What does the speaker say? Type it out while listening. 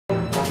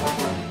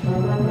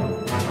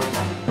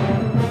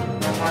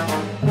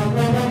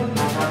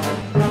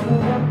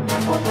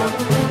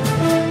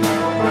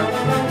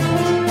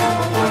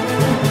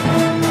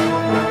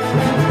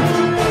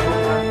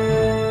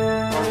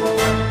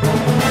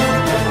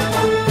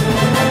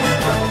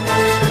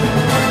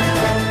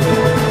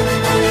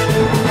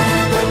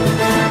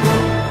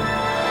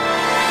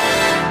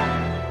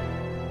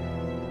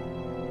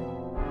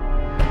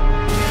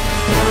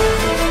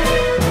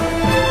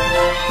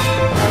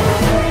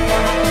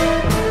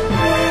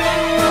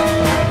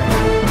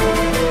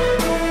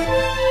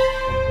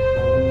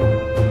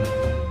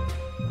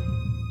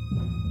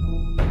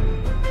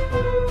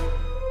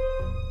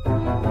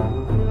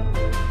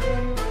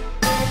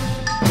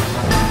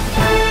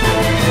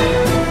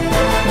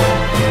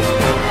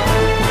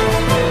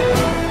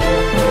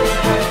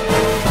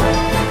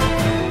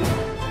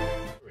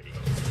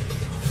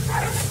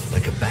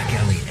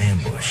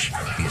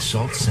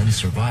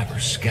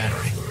survivors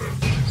scattering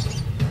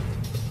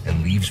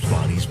and leaves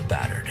bodies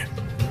battered.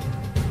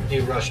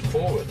 He rushed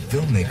forward.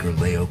 Filmmaker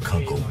Leo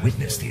Kunkel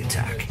witnessed the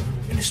attack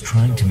and is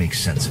trying to make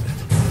sense of it.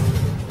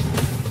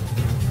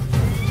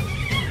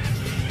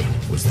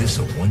 Was this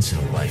a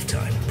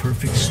once-in-a-lifetime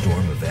perfect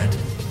storm event?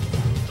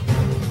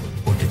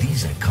 Or do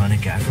these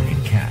iconic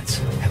African cats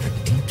have a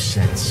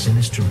deep-set,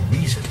 sinister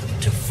reason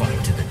to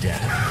fight to the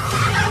death?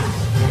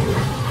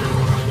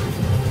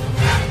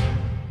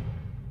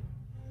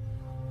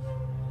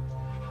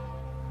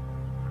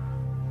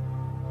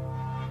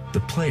 The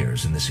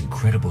players in this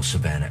incredible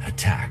savanna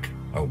attack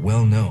are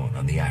well known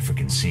on the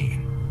African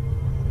scene.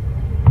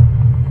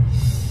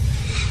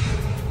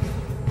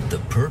 The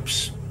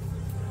Perps,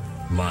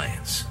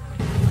 lions,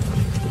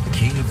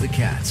 king of the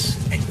cats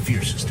and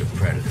fiercest of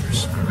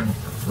predators,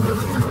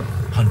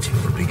 hunting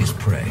the biggest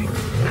prey,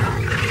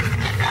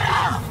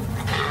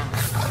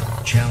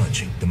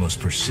 challenging the most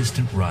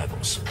persistent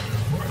rivals,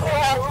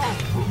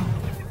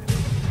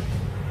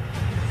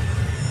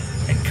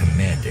 and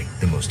commanding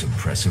the most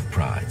impressive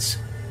prides.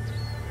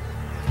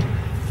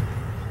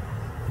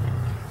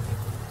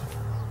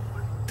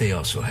 They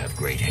also have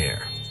great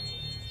hair.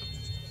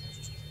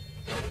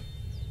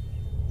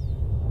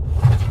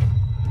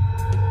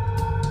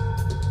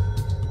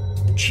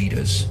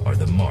 Cheetahs are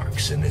the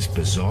marks in this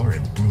bizarre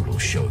and brutal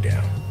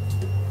showdown.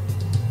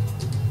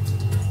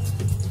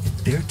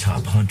 They're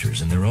top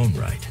hunters in their own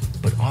right,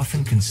 but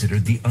often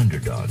considered the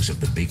underdogs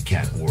of the big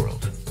cat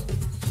world.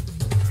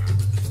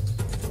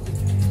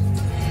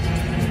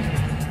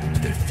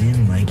 Their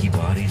thin, lanky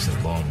bodies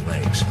and long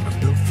legs are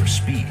built for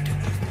speed,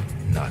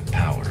 not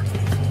power.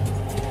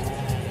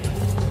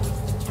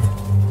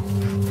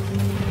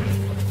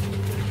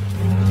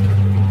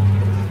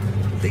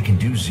 They can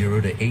do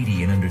 0 to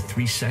 80 in under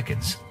 3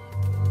 seconds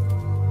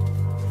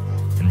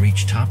and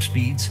reach top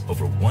speeds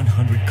over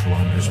 100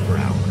 kilometers per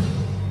hour.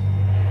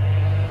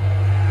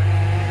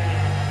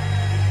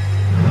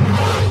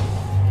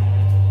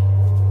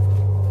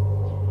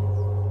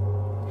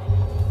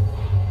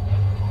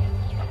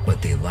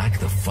 But they lack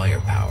the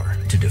firepower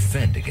to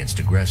defend against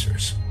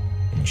aggressors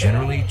and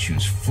generally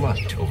choose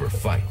flight over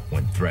fight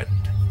when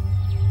threatened.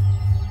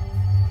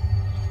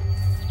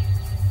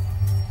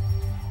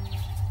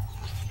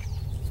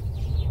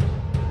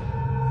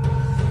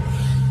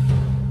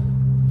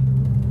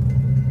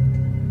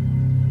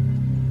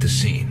 The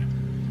scene,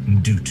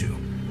 Ndutu,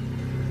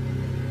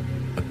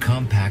 a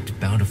compact,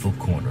 bountiful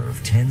corner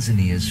of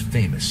Tanzania's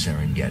famous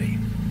Serengeti.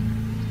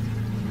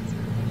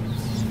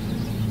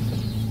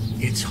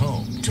 It's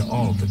home to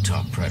all the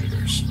top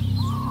predators.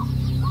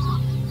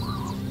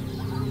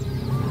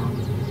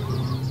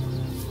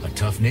 A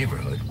tough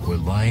neighborhood where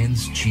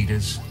lions,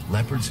 cheetahs,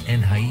 leopards,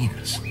 and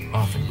hyenas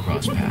often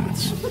cross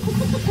paths.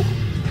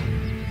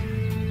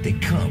 They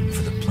come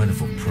for the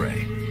plentiful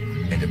prey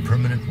and a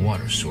permanent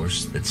water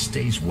source that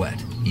stays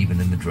wet even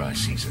in the dry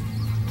season.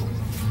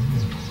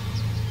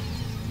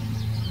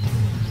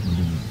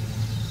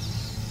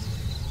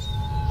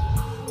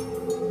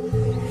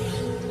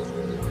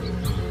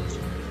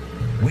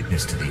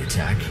 Witness to the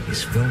attack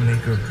is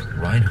filmmaker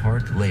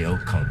Reinhard Leo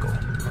Kunkel.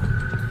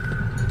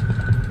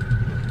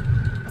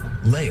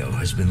 Leo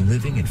has been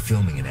living and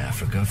filming in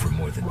Africa for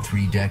more than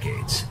 3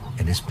 decades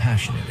and is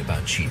passionate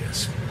about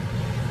cheetahs.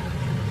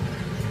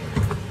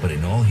 But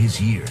in all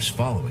his years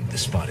following the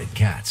spotted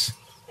cats,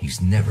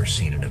 he's never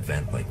seen an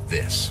event like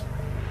this.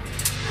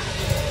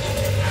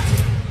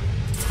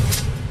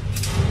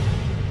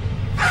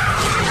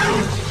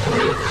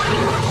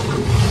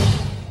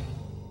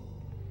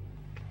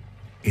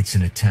 It's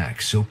an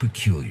attack so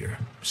peculiar,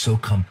 so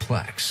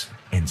complex,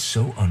 and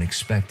so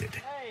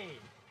unexpected.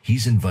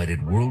 He's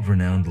invited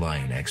world-renowned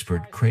lion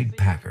expert Craig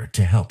Packer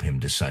to help him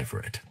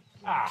decipher it.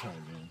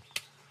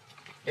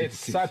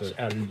 It's such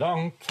a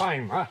long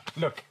time, huh?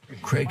 Look.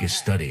 Craig is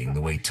studying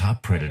the way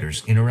top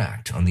predators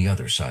interact on the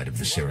other side of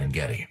the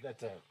Serengeti.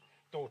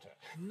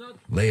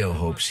 Leo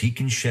hopes he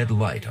can shed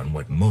light on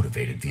what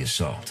motivated the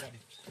assault.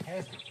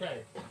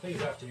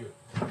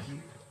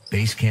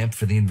 Base camp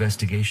for the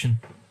investigation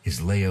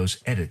is Leo's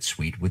edit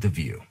suite with a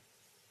view.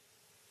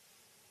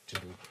 To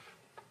do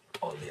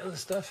all the other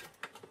stuff.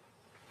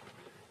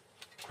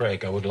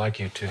 Craig, I would like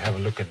you to have a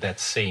look at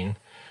that scene,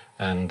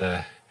 and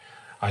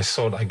I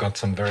thought I got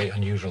some very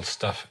unusual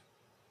stuff.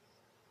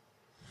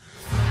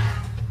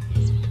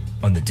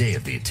 On the day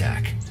of the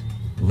attack,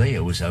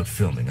 Leo is out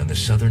filming on the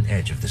southern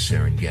edge of the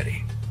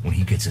Serengeti when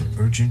he gets an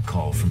urgent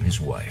call from his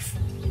wife.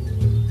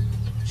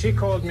 She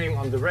called me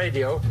on the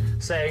radio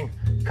saying,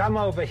 "Come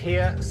over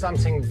here,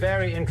 something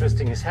very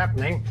interesting is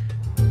happening."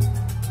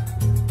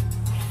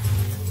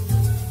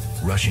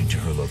 Rushing to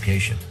her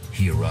location,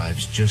 he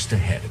arrives just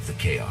ahead of the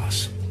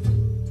chaos.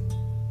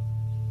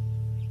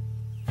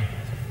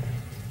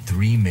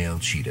 3 male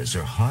cheetahs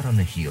are hot on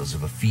the heels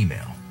of a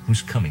female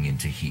who's coming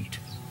into heat.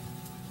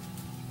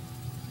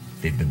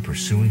 They've been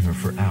pursuing her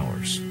for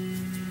hours,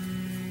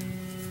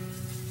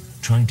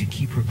 trying to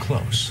keep her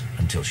close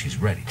until she's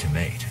ready to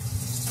mate.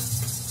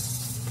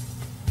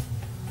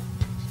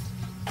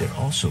 They're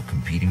also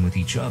competing with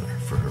each other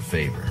for her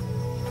favor.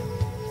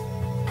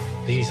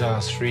 These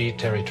are 3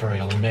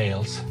 territorial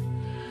males,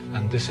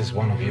 and this is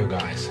one of you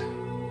guys.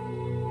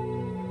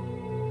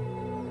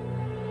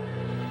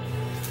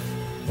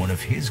 One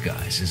of his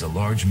guys is a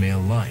large male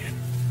lion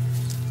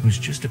who's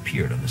just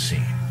appeared on the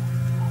scene.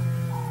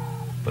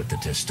 But the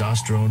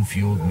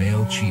testosterone-fueled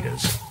male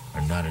cheetahs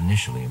are not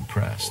initially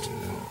impressed.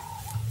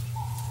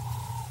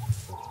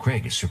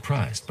 Craig is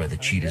surprised by the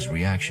cheetah's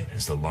reaction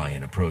as the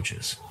lion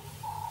approaches.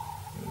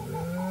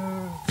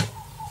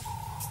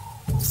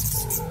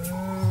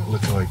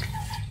 Looked like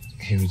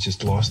he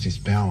just lost his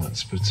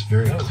balance, but it's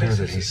very clear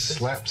that he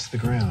slaps the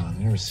ground. I've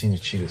never seen a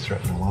cheetah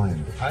threaten a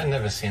lion before. I've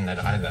never seen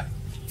that either.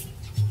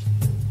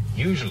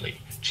 Usually,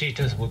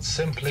 cheetahs would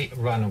simply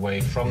run away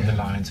from the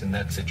lions in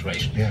that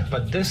situation.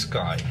 But this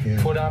guy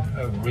put up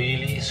a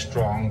really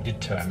strong,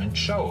 determined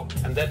show.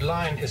 And that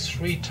lion is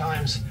 3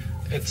 times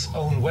its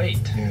own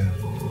weight.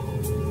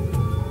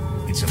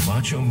 It's a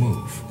macho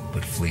move,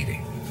 but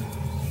fleeting.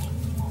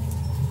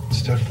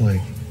 It's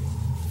definitely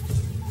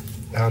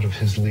out of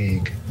his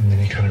league, and then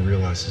he kind of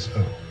realizes,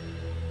 oh,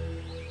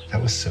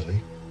 that was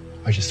silly.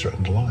 I just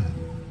threatened a lion.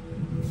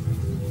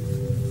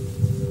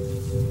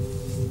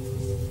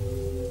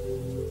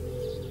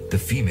 The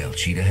female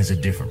cheetah has a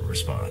different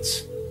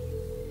response.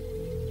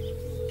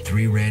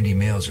 3 randy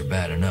males are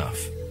bad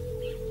enough.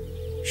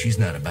 She's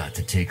not about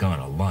to take on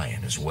a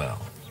lion as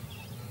well.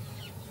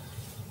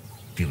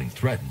 Feeling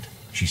threatened,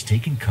 she's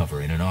taking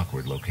cover in an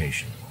awkward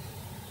location.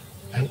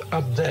 And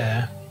up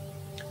there,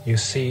 you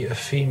see a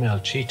female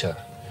cheetah,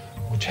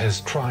 which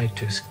has tried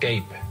to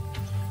escape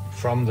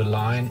from the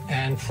lion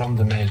and from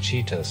the male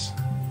cheetahs.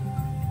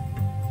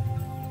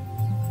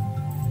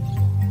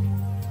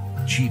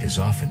 Cheetahs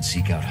often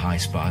seek out high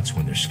spots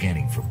when they're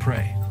scanning for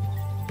prey,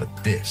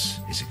 but this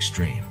is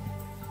extreme.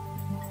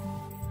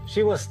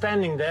 She was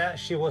standing there,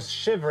 she was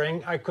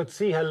shivering. I could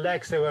see her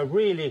legs, they were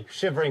really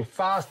shivering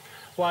fast,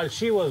 while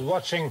she was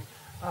watching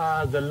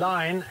the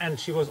lion, and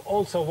she was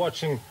also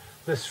watching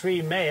the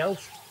 3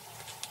 males.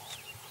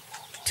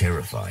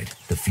 Terrified,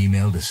 the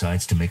female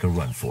decides to make a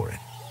run for it.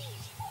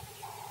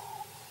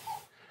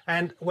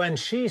 And when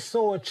she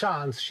saw a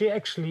chance, she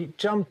actually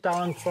jumped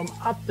down from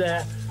up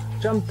there,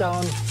 jumped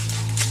down,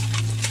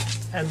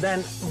 and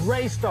then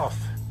raced off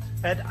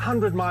at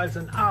 100 miles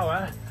an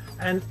hour.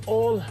 And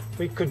all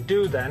we could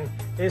do then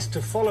is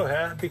to follow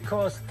her,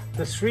 because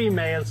the 3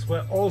 males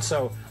were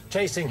also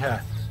chasing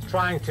her,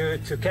 trying to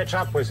catch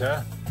up with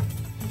her.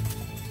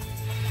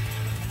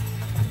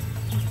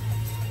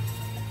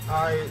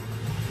 I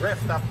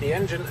revved up the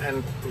engine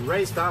and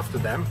raced after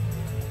them,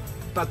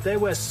 but they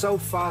were so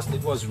fast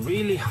it was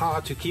really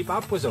hard to keep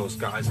up with those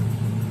guys.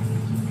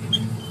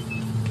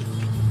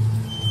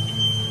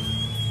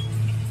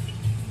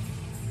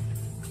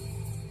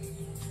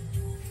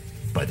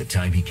 By the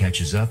time he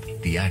catches up,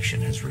 the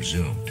action has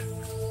resumed.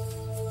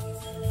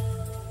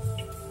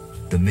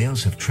 The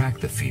males have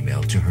tracked the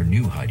female to her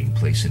new hiding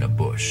place in a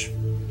bush.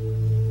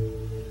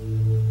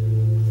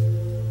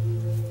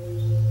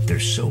 They're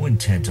so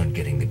intent on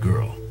getting the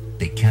girl,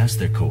 they cast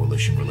their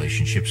coalition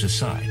relationships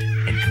aside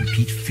and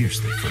compete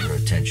fiercely for her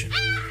attention.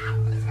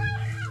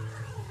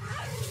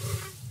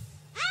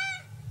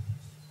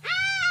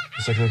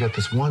 It's like they got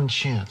this one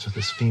chance with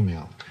this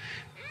female,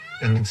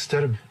 and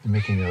instead of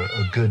making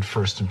a good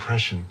first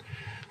impression,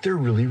 they're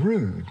really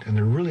rude and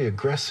they're really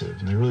aggressive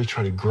and they really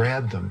try to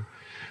grab them.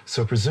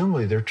 So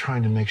presumably they're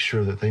trying to make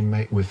sure that they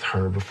mate with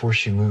her before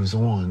she moves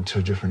on to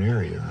a different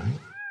area, right?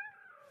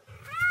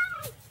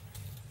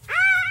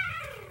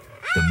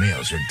 The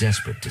males are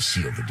desperate to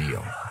seal the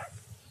deal.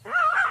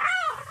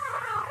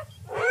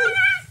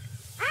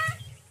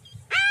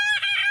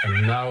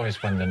 And now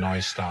is when the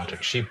noise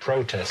started. She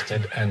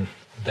protested and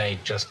they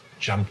just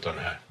jumped on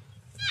her.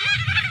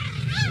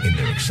 In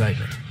their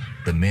excitement,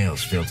 the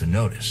males fail to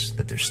notice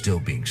that they're still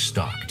being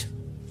stalked.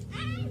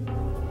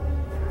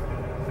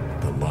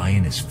 The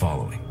lion is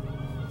following,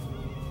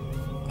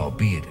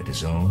 albeit at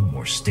his own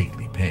more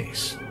stately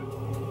pace.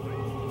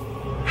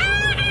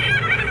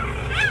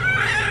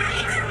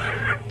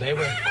 They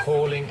were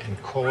calling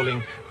and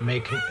calling,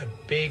 making a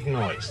big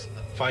noise,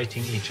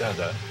 fighting each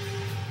other.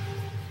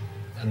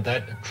 And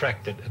that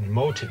attracted and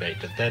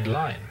motivated that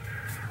lion.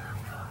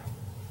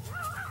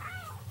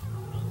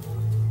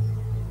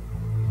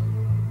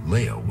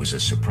 Leo was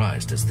as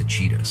surprised as the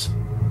cheetahs.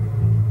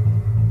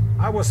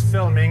 I was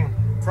filming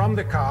from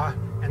the car,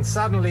 and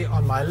suddenly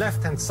on my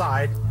left-hand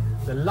side,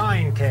 the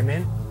lion came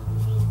in.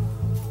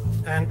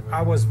 And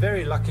I was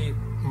very lucky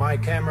my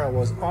camera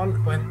was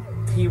on when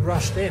he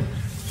rushed in.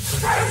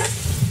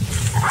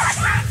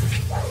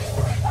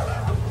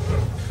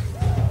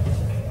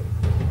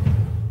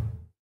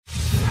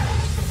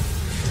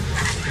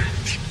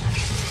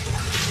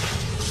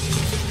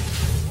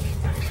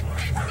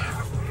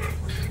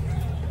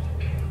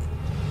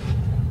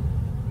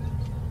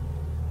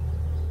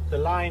 The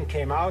lion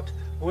came out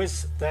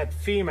with that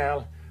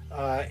female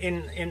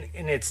in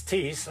its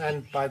teeth,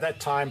 and by that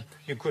time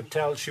you could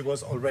tell she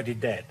was already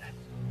dead.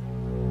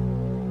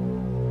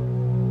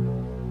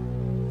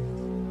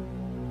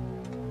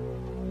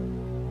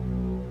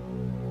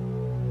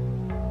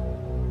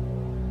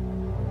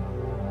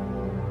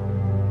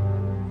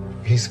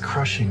 he's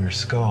crushing her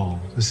skull.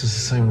 This is the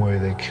same way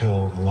they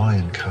kill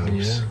lion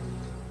cubs. Yeah.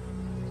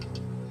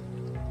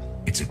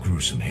 It's a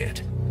gruesome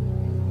hit.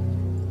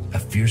 A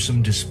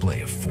fearsome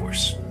display of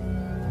force.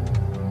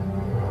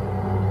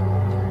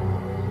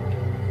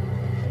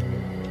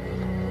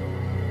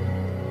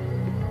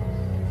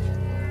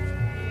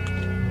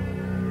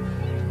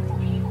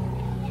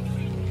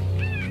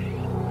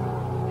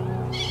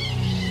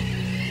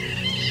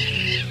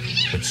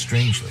 But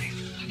strangely,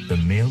 the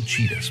male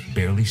cheetahs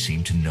barely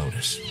seem to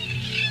notice.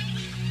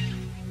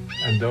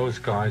 And those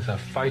guys are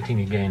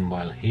fighting again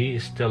while he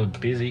is still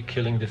busy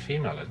killing the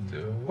female.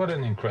 What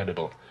an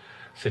incredible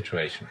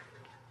situation.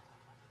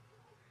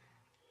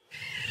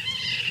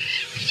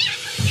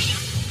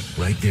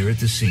 Right there at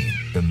the scene,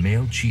 the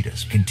male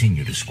cheetahs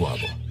continue to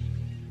squabble,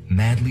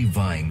 madly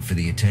vying for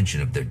the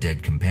attention of their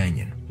dead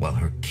companion while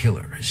her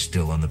killer is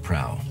still on the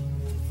prowl.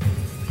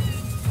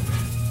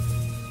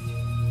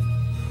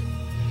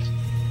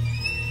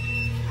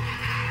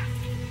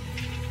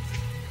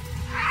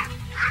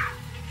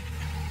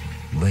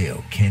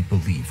 Leo can't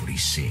believe what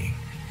he's seeing.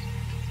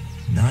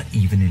 Not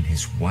even in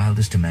his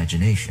wildest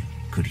imagination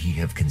could he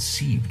have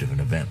conceived of an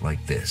event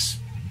like this.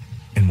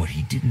 And what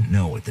he didn't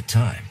know at the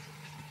time,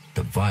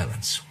 the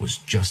violence was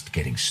just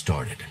getting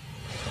started.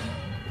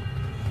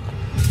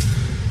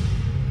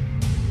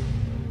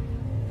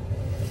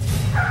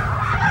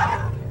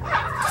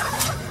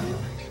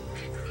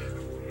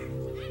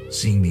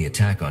 Seeing the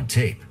attack on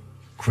tape,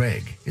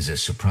 Craig is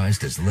as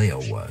surprised as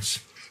Leo was.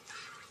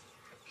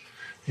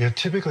 Yeah,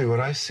 typically what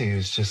I see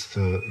is just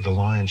the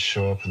lions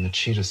show up and the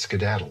cheetahs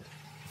skedaddle.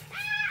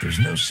 There's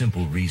no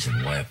simple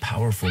reason why a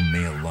powerful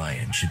male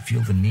lion should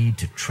feel the need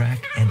to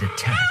track and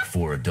attack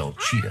 4 adult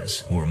cheetahs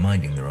who are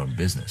minding their own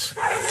business.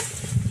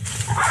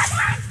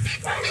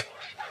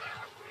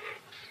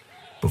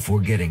 Before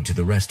getting to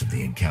the rest of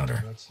the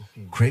encounter,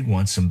 Craig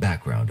wants some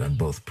background on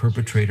both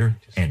perpetrator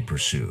and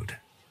pursued.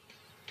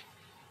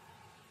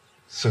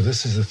 So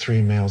this is the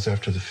 3 males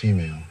after the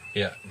female.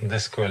 Yeah,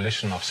 this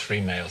coalition of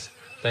 3 males.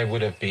 They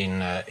would have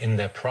been in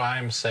their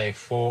prime, say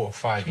 4 or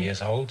 5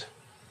 years old.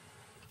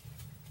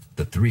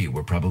 The 3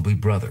 were probably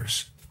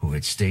brothers who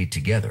had stayed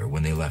together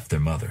when they left their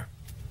mother.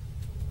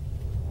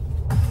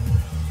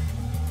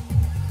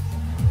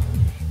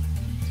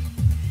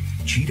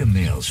 Cheetah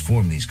males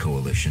form these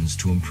coalitions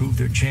to improve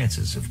their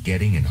chances of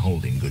getting and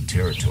holding good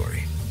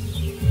territory.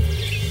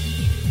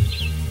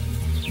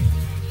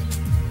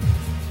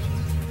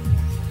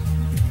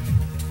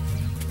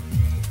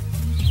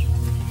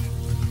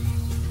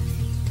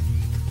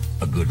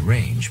 A good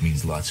range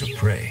means lots of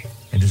prey,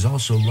 and is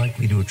also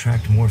likely to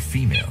attract more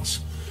females,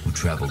 who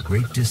travel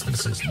great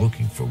distances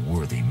looking for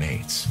worthy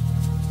mates.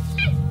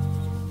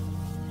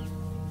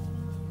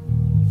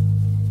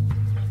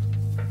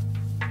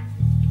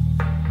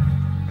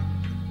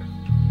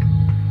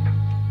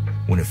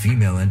 When a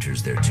female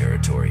enters their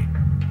territory,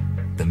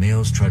 the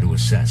males try to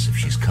assess if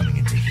she's coming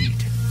into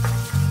heat.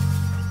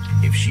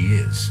 If she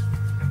is,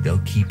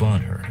 they'll keep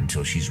on her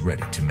until she's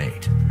ready to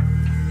mate.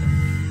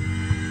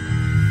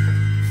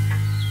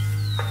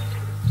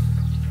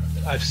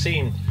 I've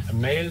seen a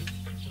male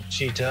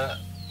cheetah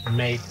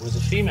mate with a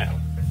female,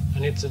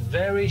 and it's a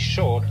very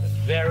short,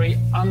 very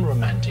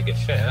unromantic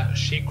affair.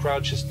 She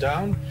crouches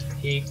down,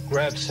 he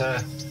grabs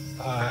her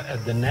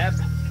at the neck,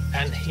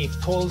 and he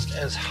pulls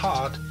as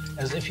hard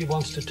as if he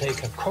wants to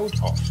take her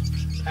coat off.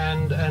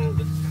 And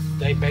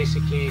they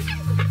basically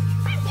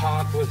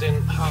part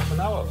within half an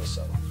hour or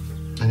so.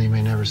 And you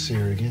may never see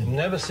her again.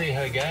 Never see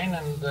her again,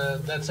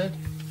 and that's it.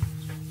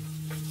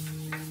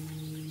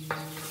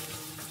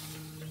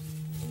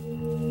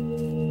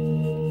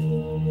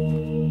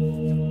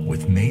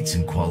 With mates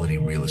and quality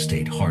real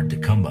estate hard to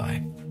come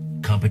by,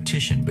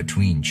 competition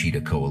between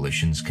cheetah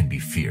coalitions can be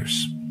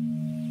fierce.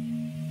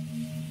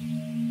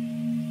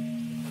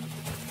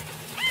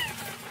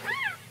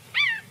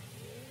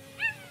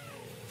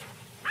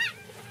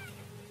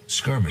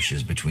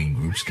 Skirmishes between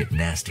groups get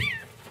nasty,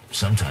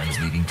 sometimes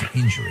leading to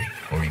injury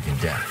or even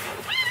death.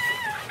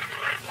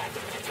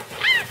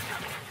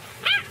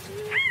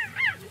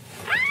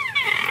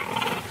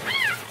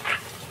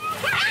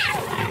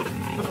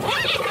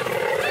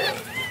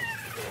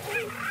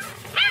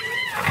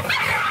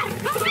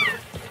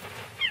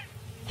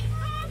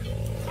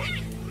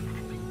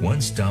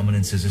 Once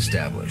dominance is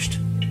established,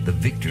 the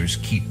victors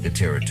keep the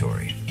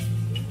territory.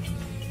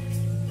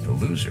 The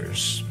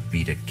losers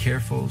beat a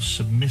careful,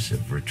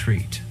 submissive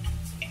retreat.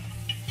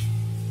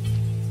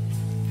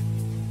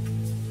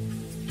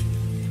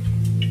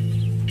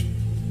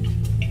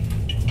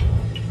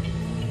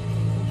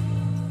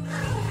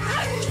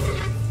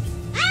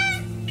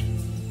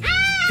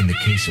 In the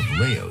case of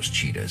Leo's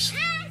cheetahs,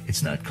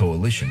 it's not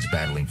coalitions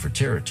battling for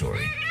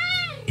territory.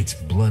 It's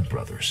blood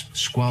brothers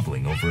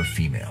squabbling over a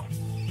female.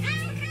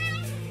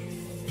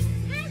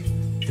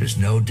 There's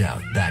no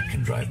doubt that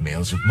can drive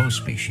males of most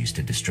species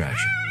to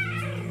distraction.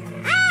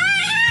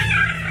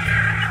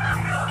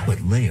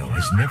 But Leo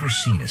has never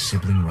seen a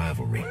sibling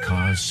rivalry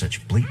cause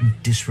such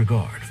blatant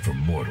disregard for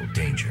mortal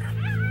danger.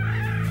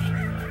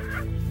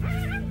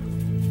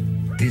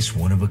 This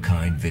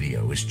one-of-a-kind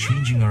video is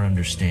changing our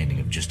understanding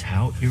of just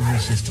how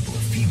irresistible a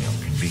female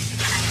can be,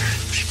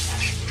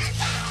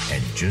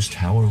 and just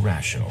how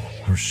irrational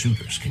her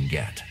suitors can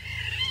get.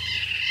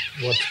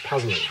 What's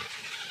puzzling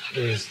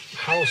is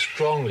how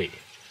strongly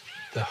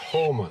the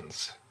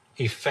hormones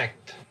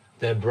affect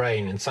their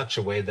brain in such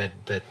a way that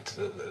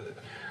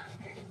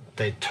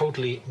they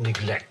totally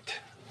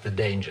neglect the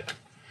danger.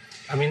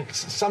 I mean,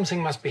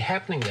 something must be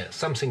happening there,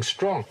 something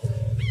strong.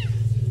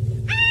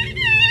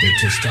 Their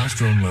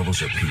testosterone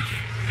levels are peaking.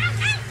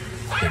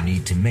 Their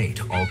need to mate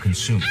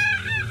all-consuming.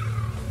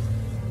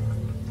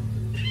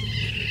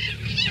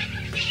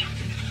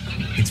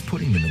 It's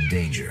putting them in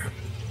danger,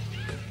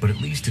 but at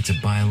least it's a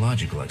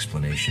biological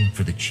explanation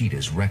for the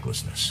cheetah's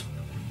recklessness.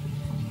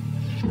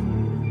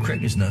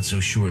 Craig is not so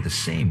sure the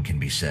same can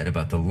be said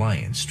about the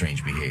lion's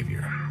strange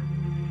behavior.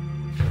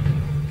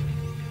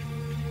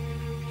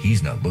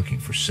 He's not looking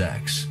for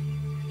sex.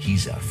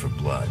 He's out for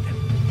blood.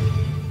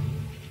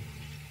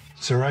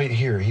 So right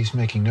here, he's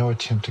making no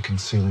attempt to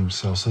conceal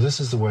himself. So this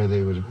is the way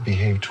they would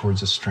behave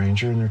towards a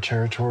stranger in their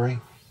territory.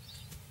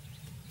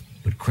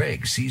 But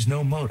Craig sees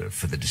no motive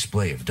for the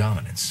display of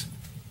dominance.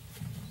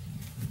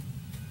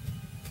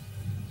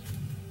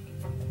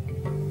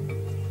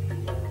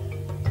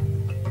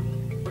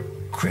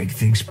 Craig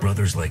thinks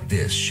brothers like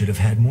this should have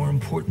had more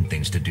important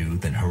things to do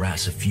than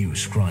harass a few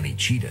scrawny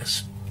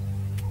cheetahs.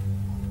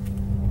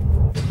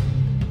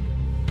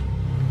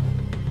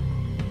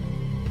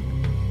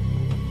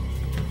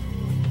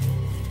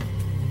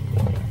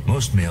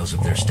 Most males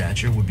of their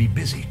stature would be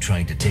busy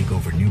trying to take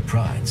over new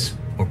prides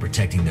or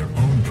protecting their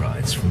own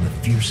prides from the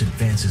fierce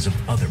advances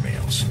of other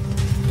males.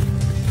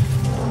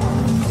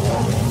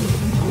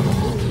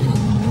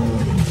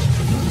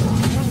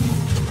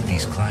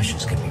 These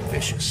clashes can be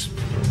vicious.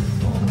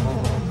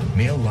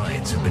 Male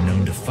lions have been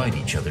known to fight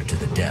each other to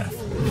the death.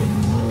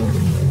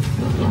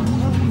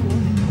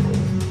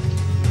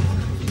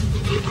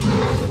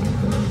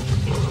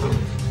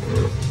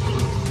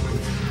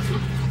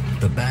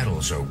 The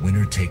battles are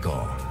winner take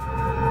all.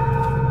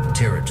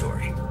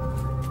 Territory,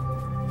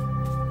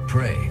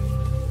 prey,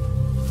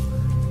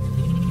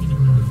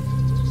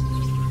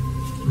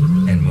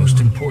 and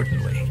most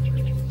importantly,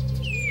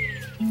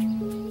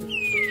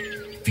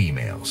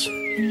 females.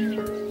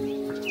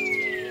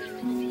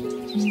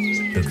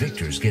 The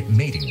victors get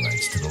mating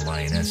rights to the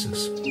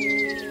lionesses,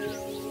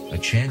 a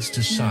chance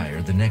to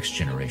sire the next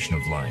generation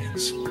of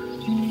lions.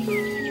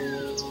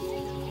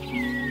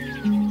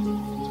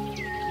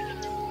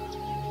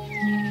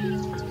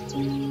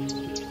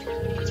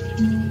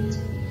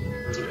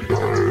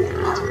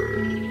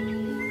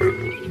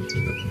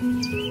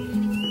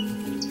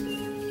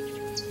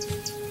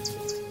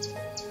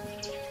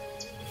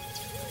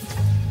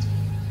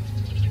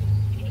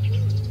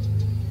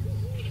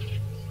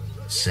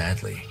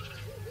 Sadly,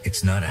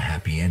 it's not a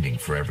happy ending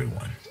for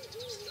everyone.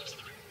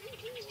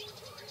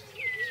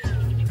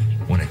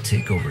 When a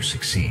takeover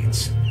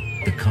succeeds,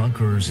 the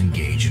conquerors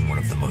engage in one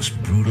of the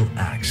most brutal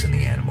acts in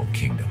the animal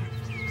kingdom.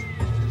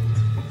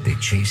 They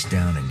chase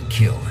down and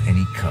kill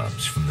any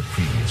cubs from the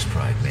previous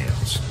pride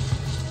males.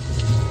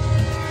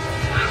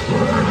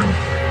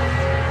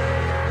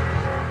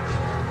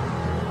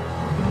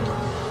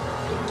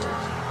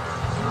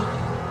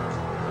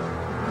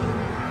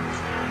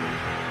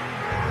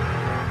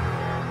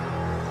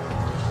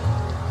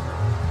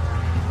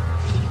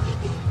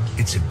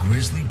 It's a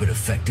grisly but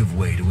effective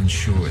way to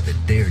ensure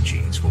that their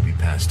genes will be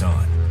passed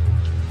on.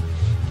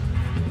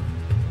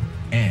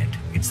 And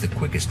it's the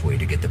quickest way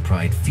to get the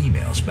pride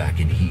females back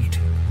in heat.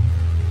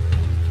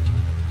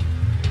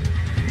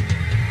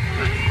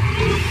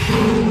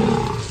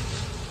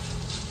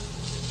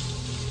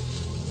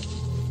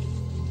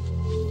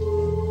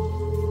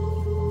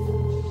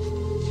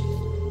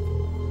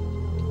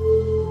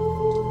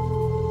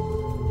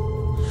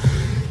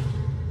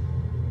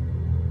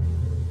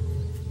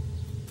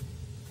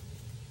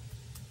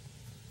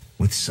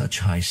 With such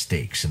high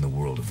stakes in the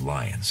world of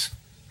lions,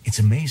 it's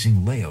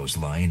amazing Leo's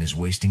lion is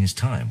wasting his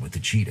time with the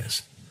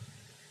cheetahs,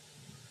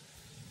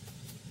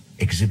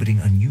 exhibiting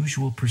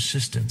unusual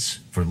persistence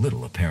for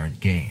little apparent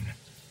gain.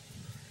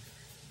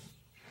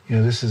 You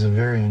know, this is a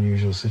very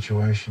unusual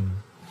situation.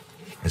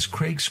 As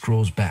Craig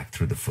scrolls back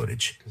through the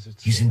footage,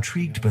 he's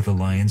intrigued by the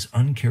lion's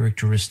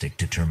uncharacteristic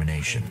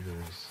determination.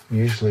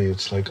 Usually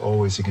it's like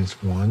always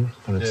against one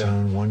on its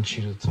own, one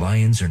cheetah.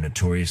 Lions are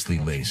notoriously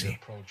lazy,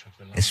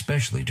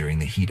 especially during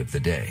the heat of the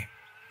day.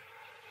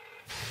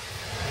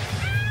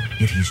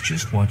 Yet he's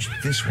just watched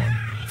this one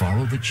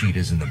follow the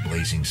cheetahs in the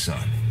blazing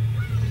sun,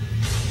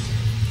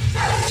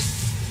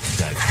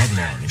 dive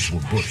headlong into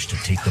a bush to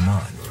take them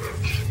on,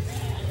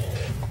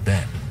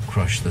 then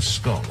crush the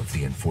skull of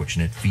the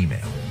unfortunate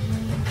female.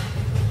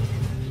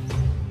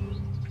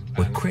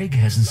 What Craig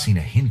hasn't seen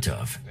a hint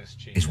of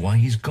is why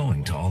he's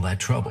going to all that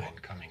trouble.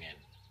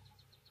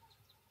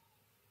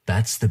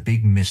 That's the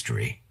big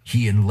mystery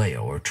he and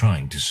Leo are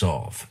trying to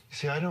solve.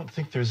 See, I don't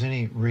think there's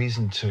any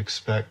reason to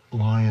expect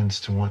lions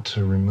to want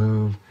to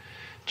remove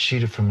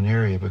cheetah from an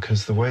area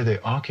because the way they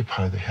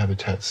occupy the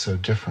habitat's so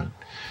different.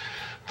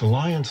 The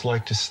lions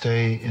like to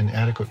stay in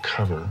adequate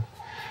cover,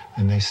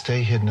 and they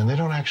stay hidden, and they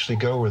don't actually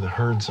go where the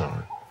herds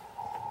are.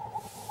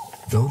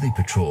 Though they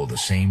patrol the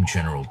same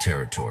general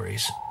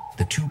territories,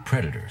 the two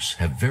predators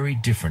have very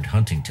different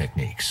hunting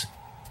techniques,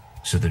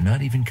 so they're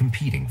not even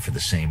competing for the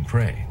same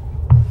prey.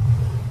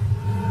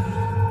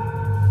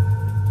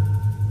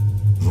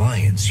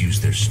 Lions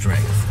use their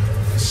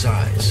strength,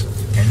 size,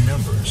 and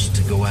numbers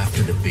to go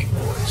after the big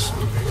boys.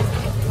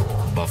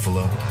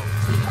 Buffalo,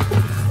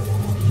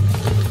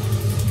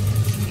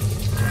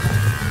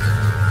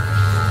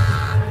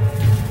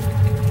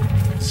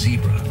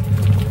 zebra,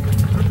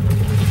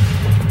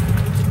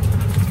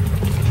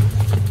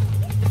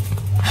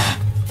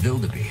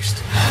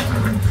 wildebeest,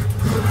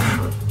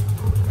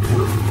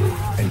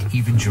 and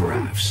even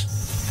giraffes.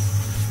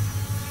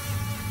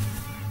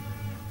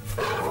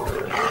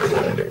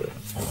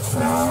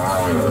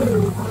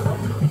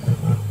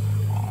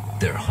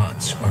 Their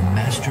hunts are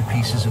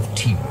masterpieces of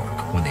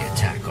teamwork when they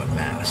attack en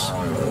masse.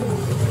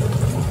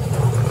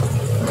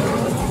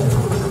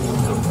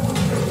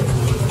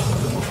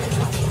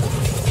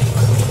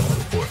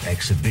 Or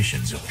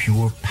exhibitions of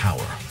pure power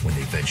when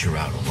they venture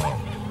out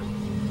alone.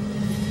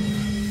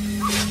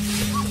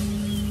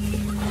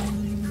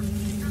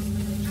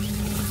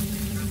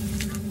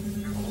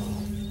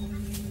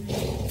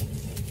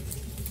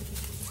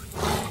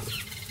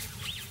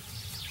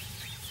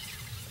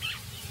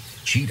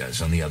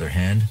 Cheetahs, on the other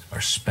hand,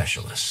 are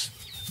specialists.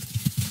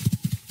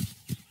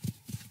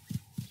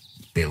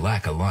 They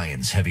lack a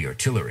lion's heavy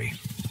artillery,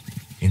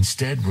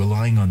 instead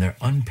relying on their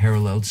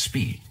unparalleled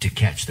speed to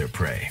catch their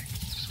prey.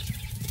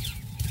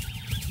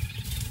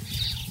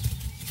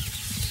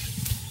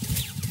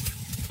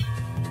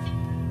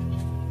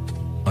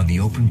 On the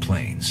open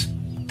plains,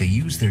 they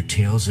use their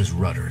tails as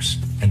rudders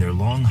and their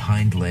long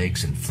hind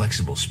legs and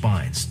flexible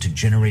spines to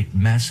generate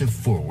massive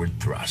forward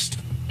thrust.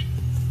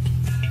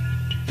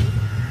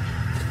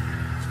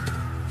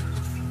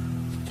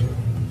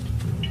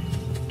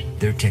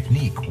 Their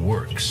technique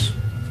works.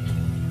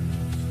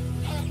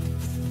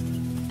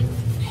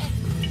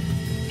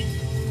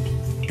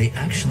 They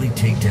actually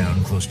take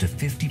down close to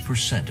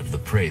 50% of the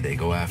prey they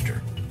go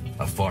after,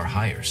 a far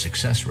higher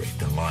success rate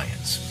than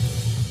lions.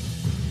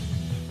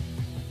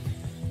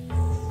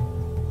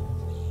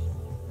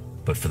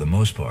 But for the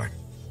most part,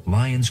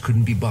 lions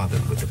couldn't be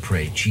bothered with the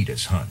prey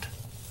cheetahs hunt.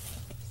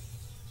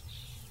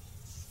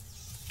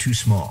 Too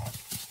small,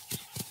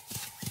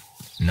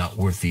 not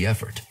worth the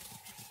effort,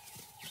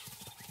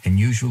 and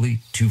usually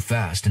too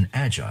fast and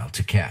agile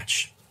to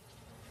catch.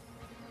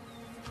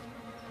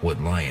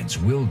 What lions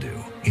will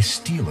do is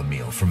steal a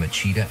meal from a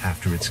cheetah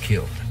after it's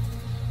killed.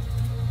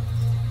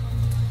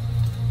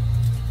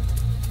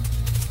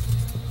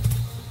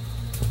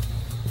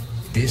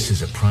 This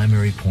is a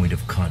primary point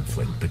of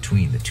conflict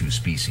between the two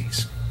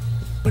species,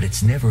 but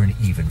it's never an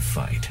even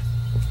fight.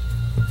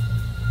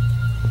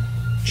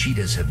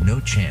 Cheetahs have no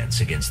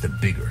chance against the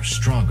bigger,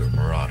 stronger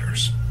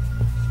marauders.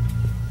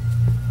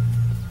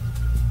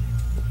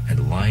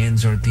 And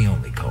lions aren't the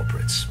only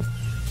culprits.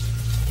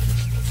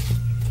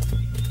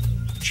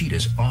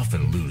 Cheetahs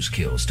often lose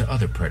kills to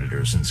other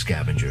predators and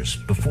scavengers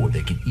before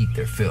they can eat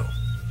their fill.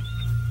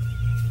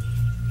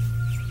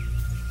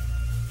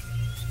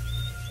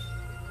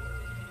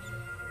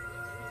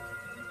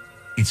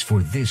 It's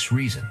for this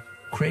reason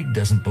Craig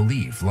doesn't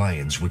believe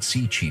lions would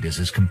see cheetahs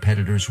as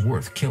competitors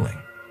worth killing.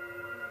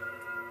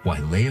 Why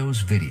Leo's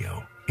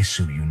video is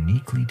so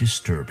uniquely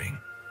disturbing.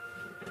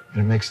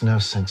 And it makes no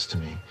sense to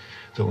me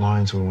that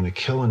lions would want to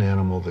kill an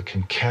animal that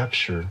can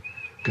capture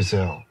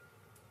gazelle.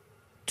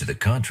 To the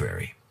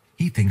contrary,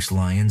 he thinks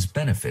lions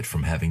benefit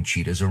from having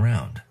cheetahs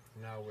around.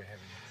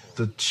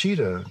 The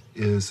cheetah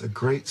is a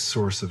great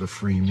source of a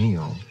free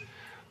meal.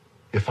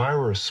 If I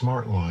were a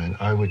smart lion,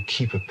 I would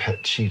keep a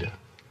pet cheetah,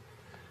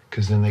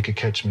 because then they could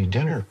catch me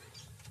dinner.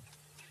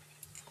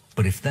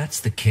 But if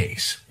that's the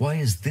case, why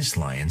is this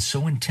lion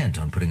so intent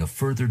on putting a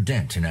further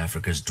dent in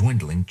Africa's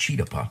dwindling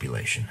cheetah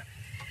population?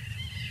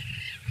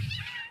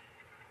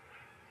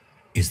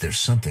 Is there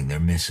something they're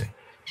missing?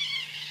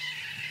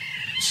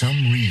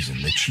 Some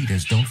reason the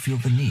cheetahs don't feel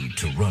the need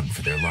to run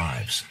for their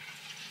lives.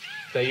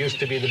 They used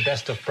to be the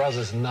best of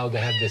brothers, and now they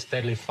have this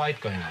deadly fight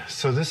going on.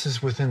 So this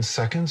is within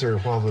seconds, or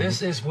while the...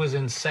 This is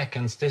within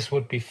seconds. This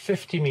would be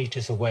 50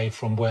 meters away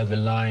from where the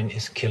lion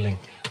is killing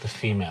the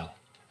female.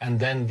 And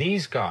then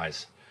these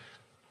guys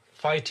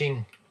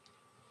fighting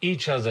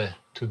each other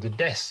to the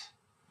death.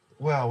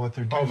 Well, what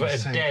they're doing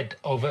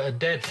over a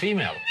dead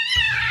female.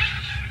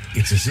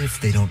 It's as if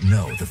they don't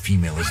know the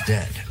female is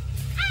dead.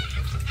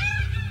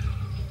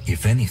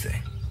 If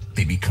anything,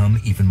 they become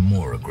even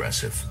more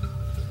aggressive.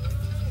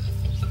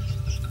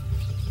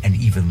 And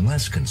even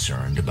less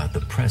concerned about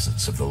the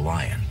presence of the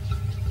lion.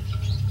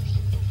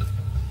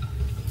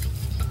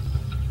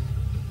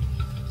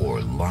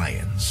 Or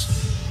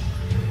lions.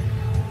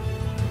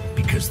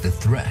 Because the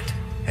threat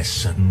has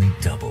suddenly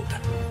doubled.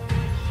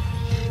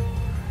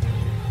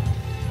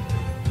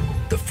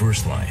 The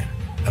first lion,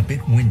 a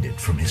bit winded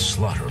from his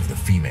slaughter of the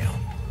female,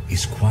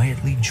 is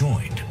quietly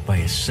joined by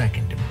a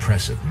second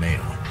impressive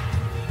male.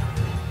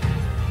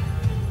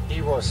 He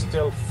he was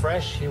still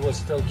fresh, he was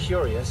still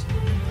curious.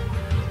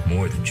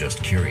 More than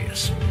just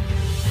curious.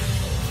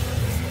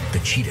 The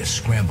cheetahs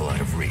scramble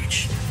out of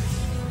reach.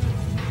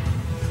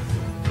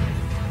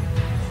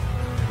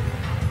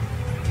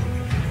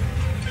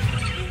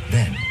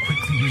 Then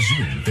quickly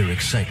resume their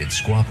excited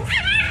squabbling.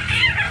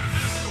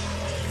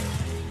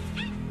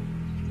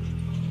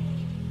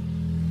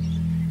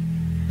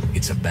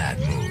 It's a bad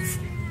move,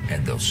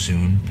 and they'll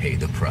soon pay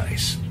the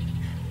price.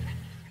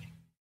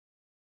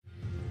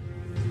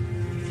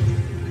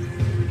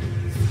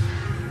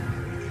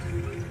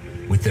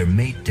 With their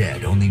mate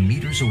dead only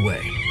meters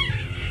away,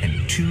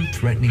 and 2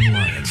 threatening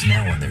lions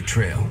now on their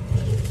trail,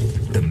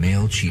 the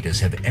male cheetahs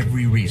have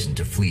every reason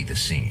to flee the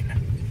scene.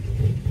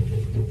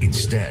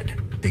 Instead,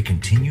 they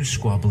continue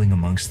squabbling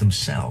amongst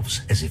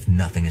themselves as if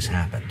nothing has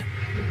happened.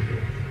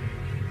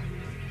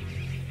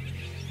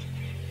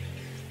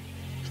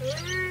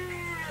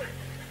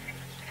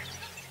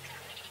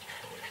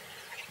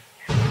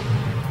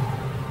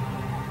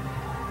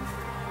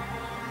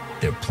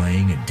 They're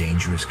playing a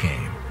dangerous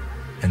game,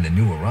 and the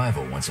new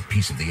arrival wants a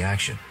piece of the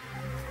action.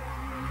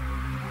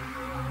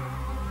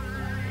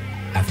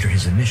 After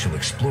his initial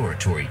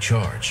exploratory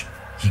charge,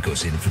 he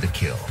goes in for the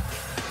kill.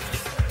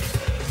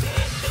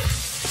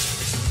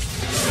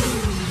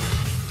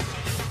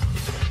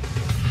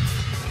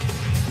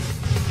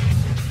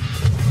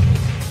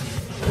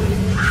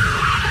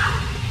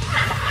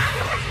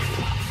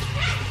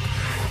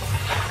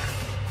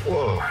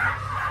 Whoa,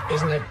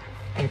 isn't it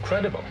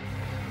incredible?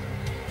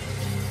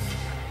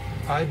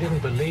 I didn't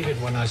believe it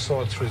when I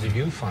saw it through the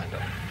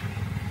viewfinder.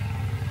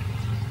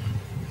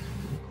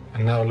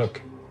 And now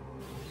look,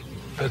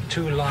 the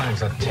 2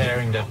 lions are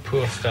tearing that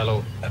poor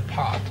fellow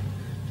apart.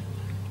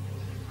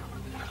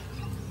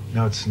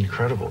 No, it's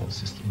incredible.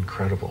 It's just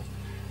incredible.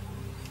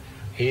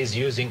 He is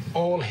using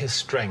all his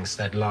strengths,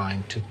 that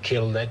lion, to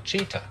kill that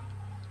cheetah.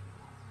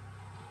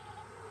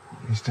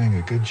 He's doing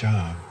a good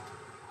job.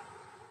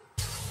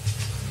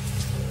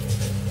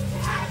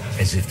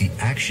 As if the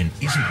action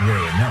isn't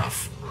rare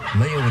enough,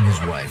 Leo and his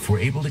wife were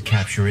able to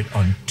capture it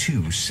on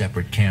 2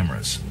 separate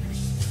cameras.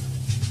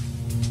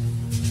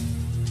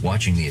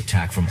 Watching the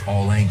attack from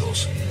all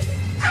angles,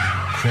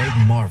 Craig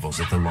marvels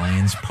at the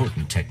lion's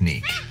potent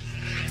technique.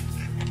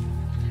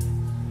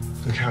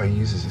 Look how he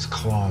uses his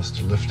claws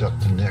to lift up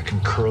the neck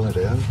and curl it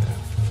in.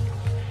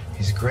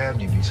 He's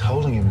grabbed him, he's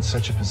holding him in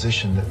such a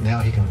position that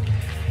now he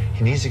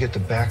needs to get the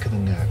back of the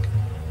neck.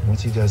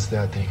 Once he does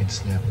that, then he can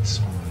snap its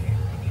spine.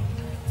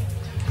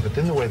 But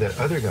then the way that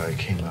other guy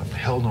came up,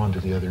 held on to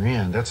the other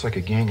end, that's like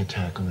a gang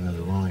attack on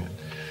another lion.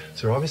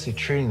 So they're obviously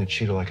treating the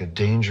cheetah like a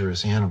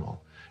dangerous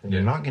animal. And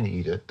they're not going to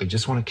eat it, they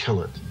just want to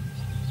kill it.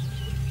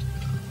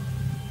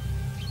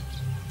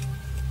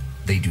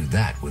 They do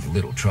that with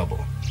little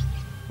trouble,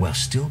 while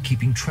still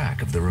keeping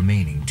track of the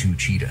remaining 2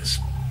 cheetahs.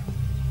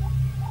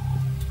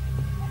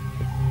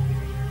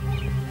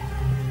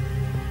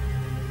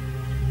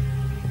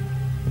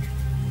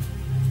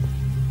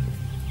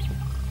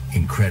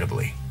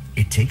 Incredibly,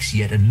 it takes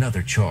yet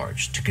another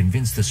charge to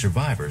convince the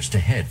survivors to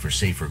head for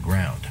safer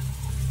ground.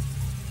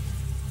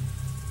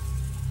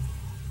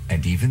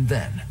 And even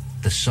then,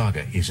 the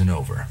saga isn't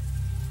over.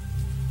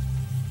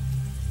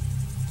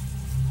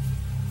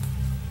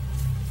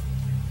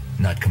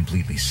 Not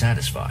completely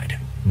satisfied,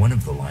 one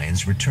of the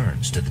lions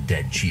returns to the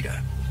dead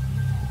cheetah.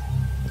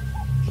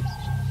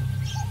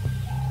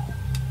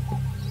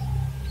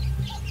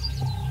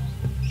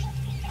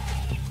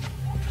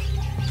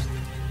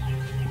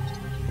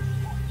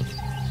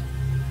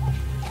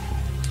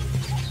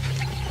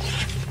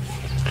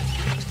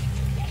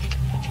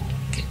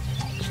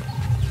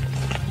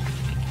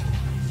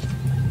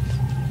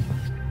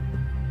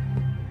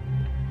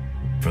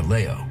 For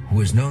Leo, who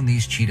has known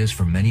these cheetahs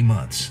for many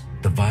months,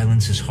 the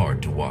violence is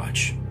hard to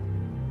watch.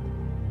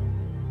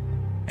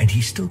 And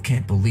he still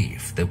can't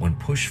believe that when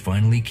push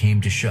finally came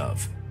to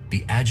shove,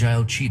 the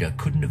agile cheetah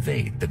couldn't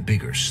evade the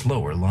bigger,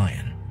 slower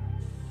lion.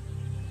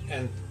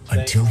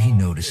 Until he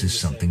notices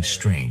something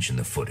strange in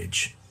the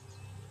footage.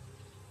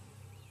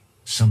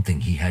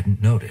 Something he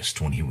hadn't noticed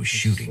when he was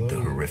shooting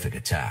the horrific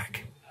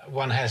attack.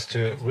 One has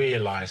to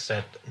realize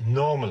that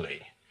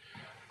normally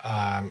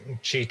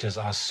cheetahs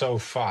are so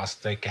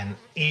fast they can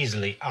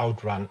easily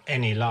outrun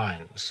any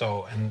lion.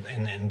 So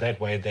in that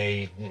way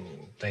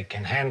they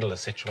can handle a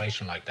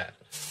situation like that.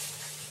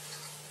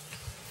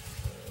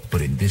 But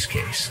in this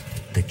case,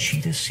 the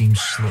cheetah seems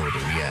slow to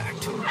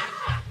react.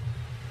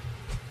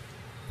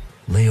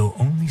 Leo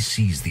only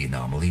sees the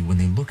anomaly when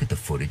they look at the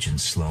footage in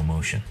slow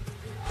motion.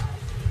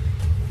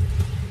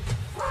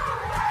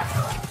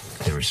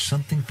 There is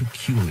something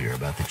peculiar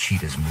about the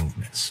cheetah's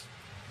movements.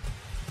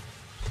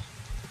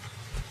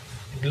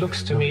 It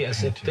looks to me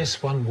as if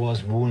this one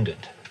was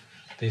wounded.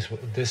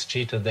 This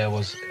cheetah there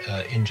was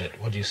injured.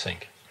 What do you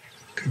think?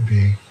 Could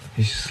be.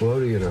 He's slow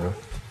to get up.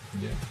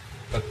 Yeah.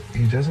 But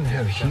He doesn't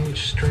have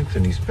huge strength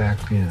in his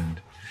back end.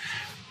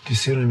 Do you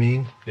see what I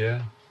mean?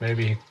 yeah,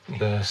 maybe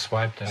the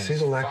swipe there. See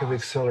the lack of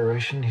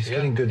acceleration? He's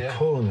getting good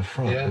pull in the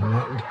front, but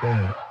not in the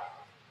back.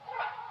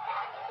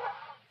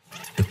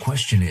 The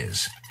question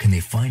is, can they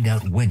find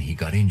out when he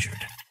got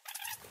injured?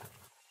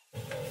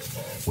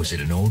 Was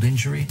it an old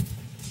injury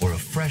or a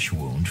fresh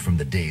wound from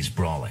the day's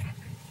brawling?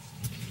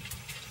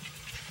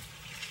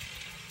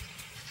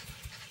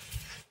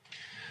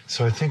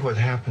 So I think what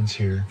happens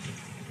here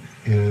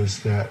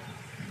is that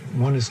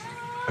one is,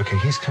 okay,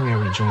 he's coming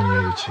over to join the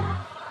other two.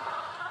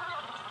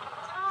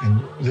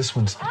 And this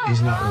one's,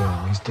 he's not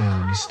well, he's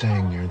down, he's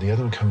staying there. The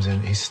other one comes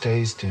in, he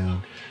stays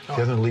down.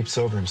 The other one leaps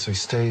over him, so he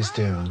stays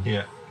down.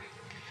 Yeah.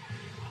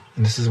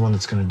 And this is the one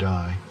that's going to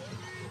die,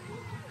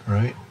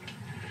 right?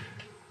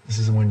 This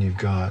is the one you've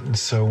got. And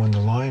so when the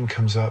lion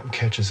comes up and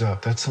catches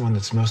up, that's the one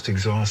that's most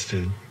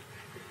exhausted.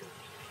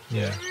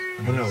 Yeah.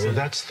 Oh, no, well,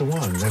 that's the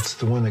one. That's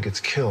the one that gets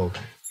killed.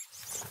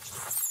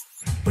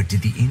 But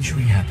did the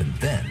injury happen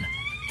then,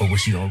 or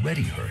was he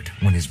already hurt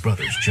when his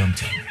brothers jumped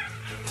him?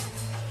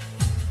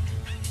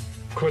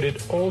 Could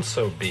it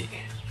also be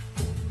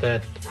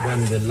that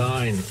when the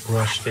lion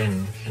rushed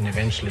in and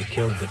eventually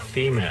killed the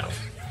female,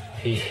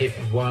 he hit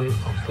one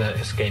of the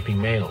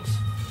escaping males?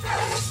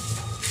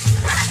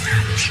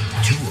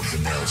 Two of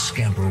the males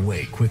scamper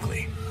away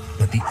quickly,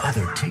 but the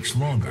other takes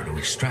longer to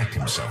extract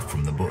himself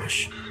from the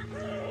bush.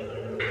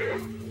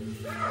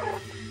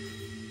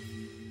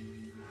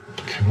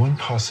 Okay, one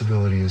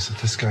possibility is that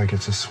this guy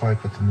gets a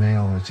swipe at the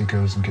male as he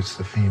goes and gets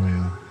the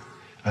female.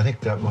 I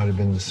think that might have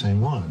been the same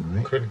one,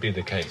 right? Could be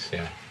the case,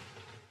 yeah.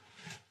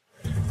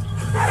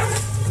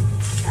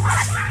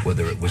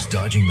 Whether it was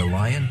dodging the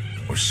lion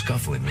or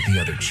scuffling with the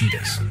other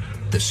cheetahs,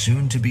 the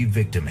soon-to-be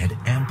victim had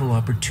ample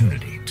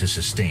opportunity to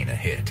sustain a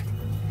hit.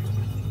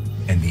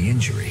 And the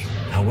injury,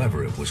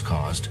 however it was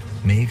caused,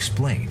 may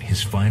explain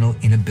his final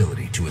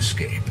inability to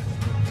escape.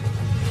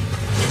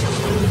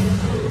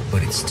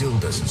 But it still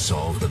doesn't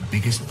solve the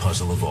biggest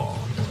puzzle of all.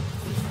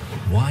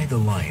 Why the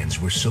lions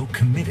were so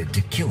committed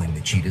to killing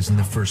the cheetahs in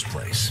the first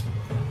place.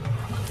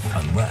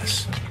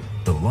 Unless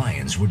the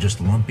lions were just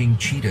lumping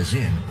cheetahs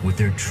in with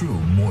their true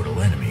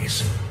mortal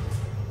enemies,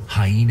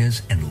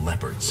 hyenas and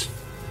leopards.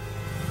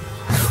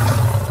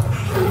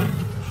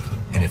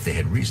 And if they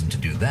had reason to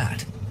do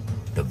that,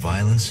 the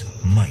violence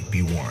might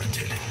be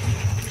warranted.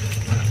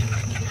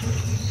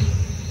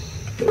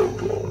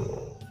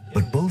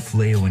 But both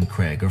Leo and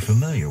Craig are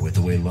familiar with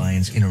the way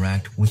lions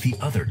interact with the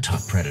other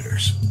top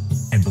predators,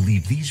 and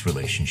believe these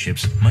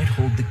relationships might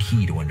hold the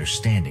key to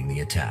understanding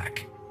the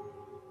attack.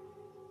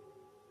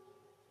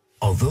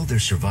 Although their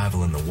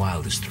survival in the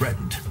wild is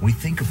threatened, we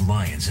think of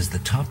lions as the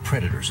top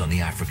predators on the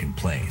African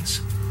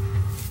plains.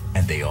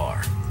 And they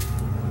are.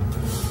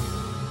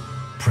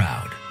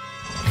 Proud.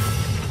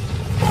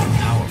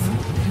 Powerful.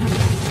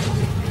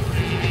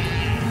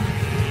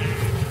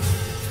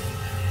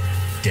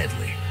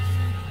 Deadly.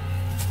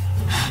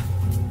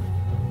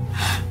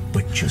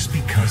 But just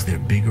because they're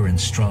bigger and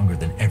stronger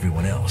than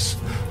everyone else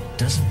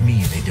doesn't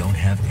mean they don't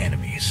have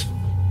enemies.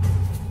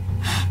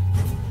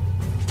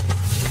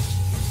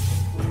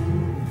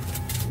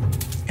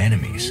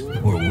 Enemies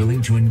who are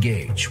willing to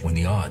engage when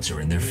the odds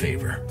are in their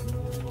favor.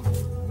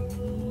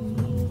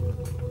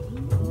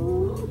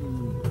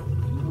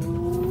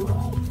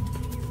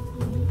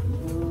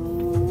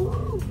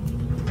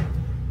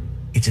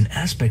 It's an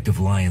aspect of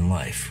lion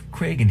life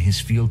Craig and his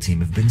field team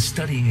have been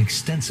studying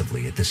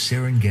extensively at the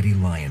Serengeti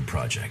Lion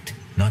Project,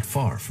 not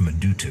far from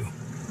Ndutu.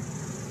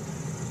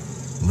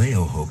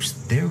 Leo hopes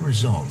their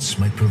results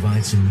might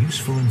provide some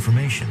useful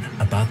information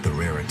about the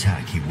rare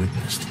attack he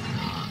witnessed.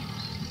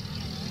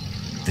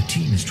 The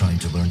team is trying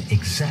to learn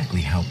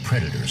exactly how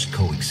predators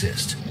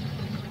coexist,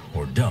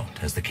 or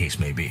don't, as the case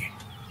may be.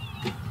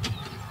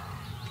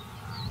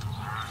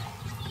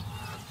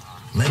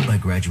 Led by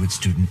graduate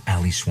student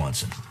Allie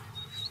Swanson,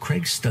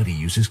 Craig's study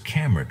uses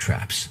camera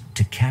traps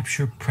to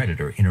capture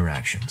predator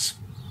interactions.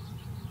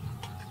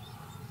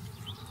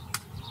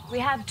 We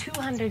have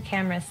 200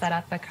 cameras set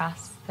up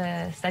across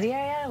the study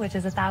area, which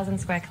is 1,000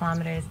 square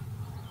kilometers.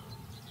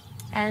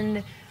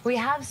 And we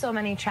have so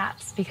many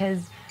traps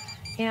because,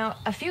 you know,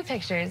 a few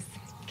pictures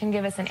can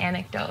give us an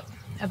anecdote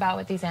about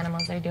what these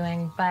animals are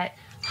doing, but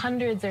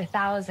hundreds or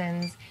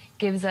thousands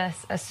gives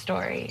us a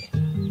story.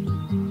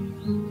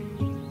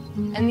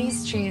 And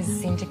these trees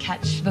seem to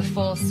catch the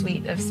full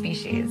suite of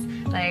species.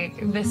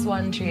 Like, this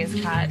one tree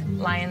has caught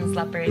lions,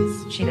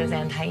 leopards, cheetahs,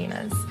 and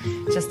hyenas,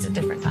 just at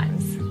different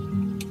times.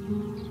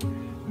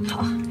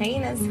 Oh,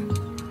 hyenas.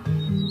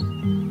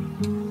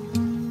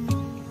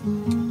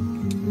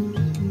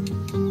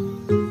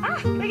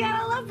 Ah, we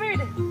got a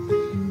leopard!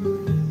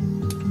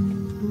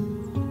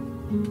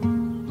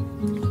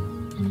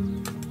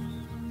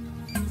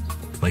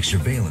 Like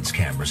surveillance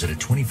cameras at a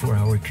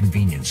 24-hour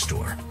convenience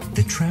store,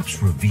 the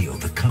traps reveal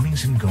the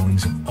comings and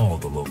goings of all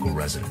the local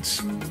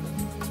residents.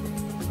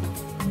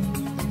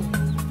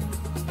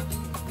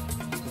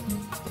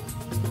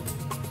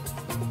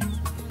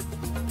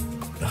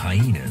 The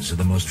hyenas are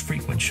the most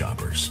frequent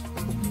shoppers.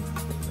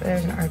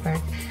 There's an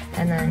aardvark,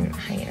 and then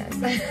hyenas.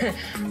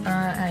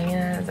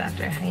 Hyenas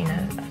after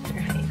hyenas after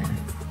hyenas.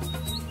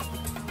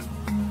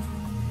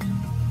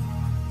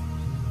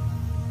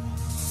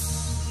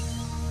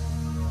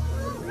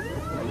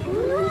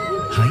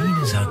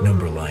 Hyenas Cheetahs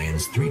outnumber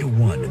lions 3 to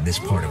 1 in this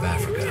part of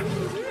Africa,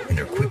 and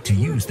are quick to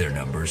use their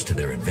numbers to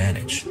their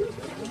advantage.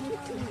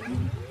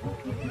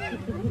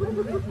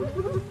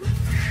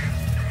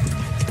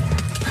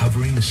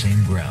 Covering the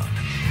same ground,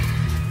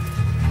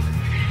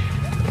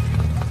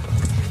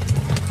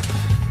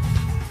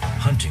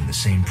 hunting the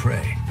same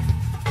prey,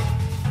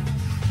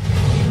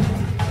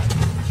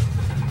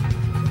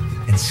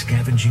 and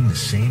scavenging the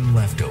same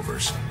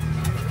leftovers.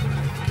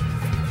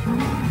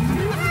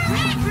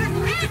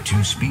 The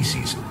two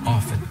species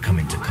often come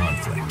into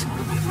conflict.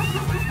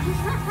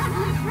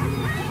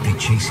 They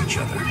chase each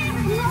other,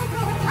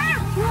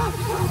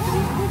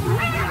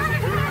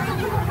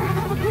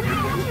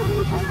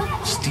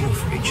 steal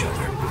from each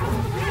other,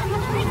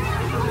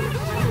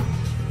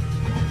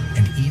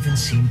 and even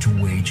seem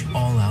to wage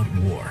all-out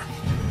war.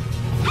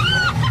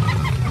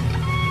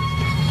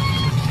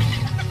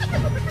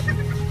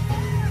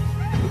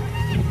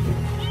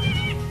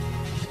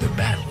 Their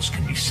battles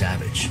can be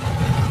savage.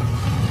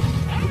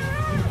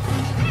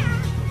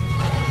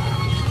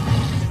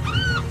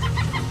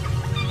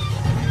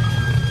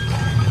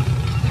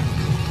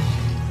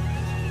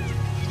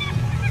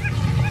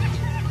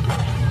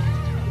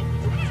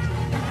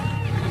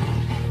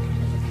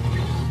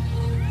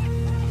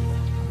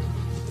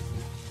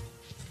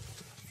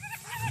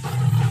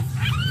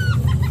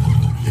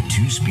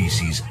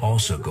 Species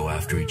also go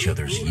after each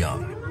other's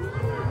young.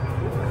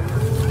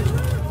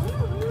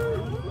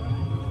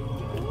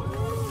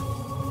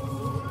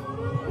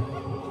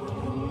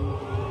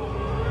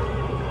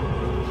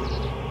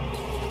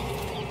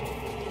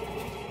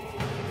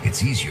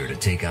 It's easier to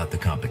take out the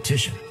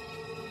competition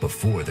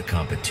before the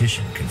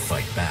competition can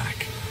fight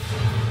back.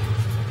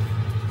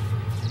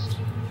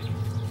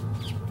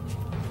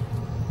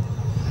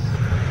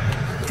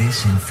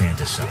 This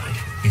infanticide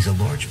is a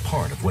large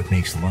part of what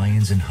makes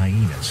lions and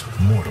hyenas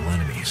mortal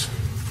enemies.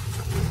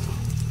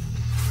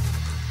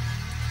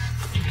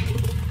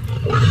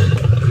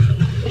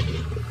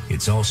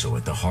 It's also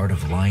at the heart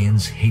of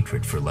lions'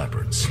 hatred for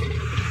leopards.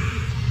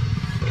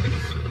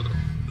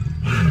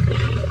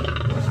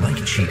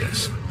 Like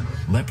cheetahs,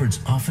 leopards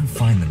often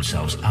find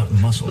themselves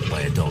outmuscled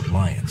by adult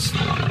lions.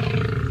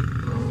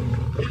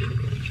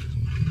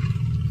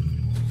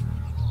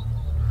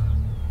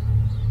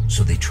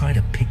 So they try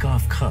to pick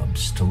off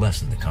cubs to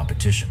lessen the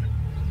competition.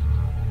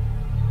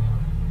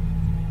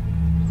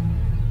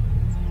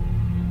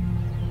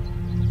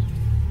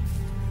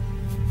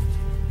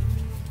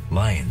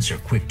 Lions are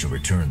quick to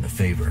return the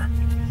favor.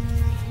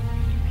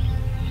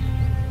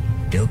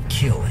 They'll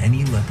kill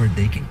any leopard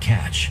they can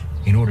catch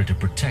in order to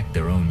protect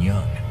their own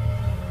young.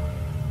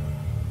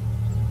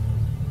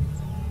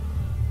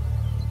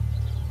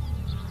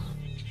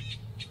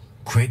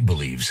 Craig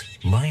believes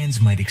lions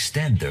might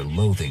extend their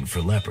loathing for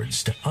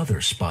leopards to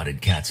other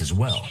spotted cats as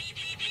well.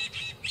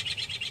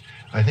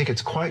 I think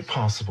it's quite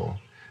possible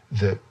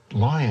that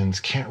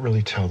lions can't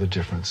really tell the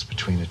difference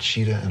between a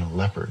cheetah and a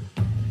leopard.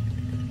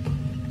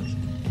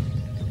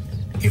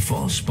 If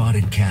all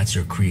spotted cats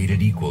are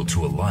created equal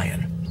to a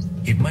lion,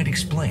 it might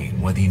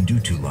explain why the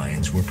Ndutu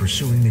lions were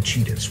pursuing the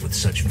cheetahs with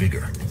such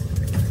vigor.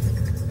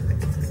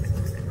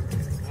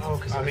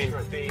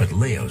 But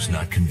Leo's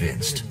not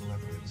convinced.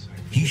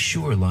 He's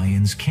sure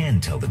lions can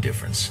tell the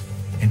difference,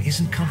 and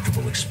isn't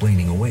comfortable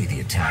explaining away the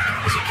attack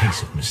as a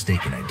case of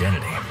mistaken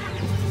identity.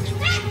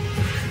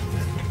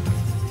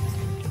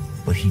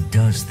 But he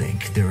does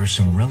think there are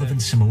some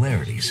relevant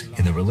similarities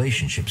in the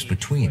relationships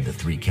between the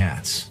three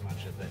cats.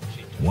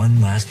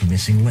 One last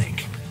missing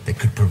link that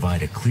could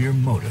provide a clear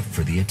motive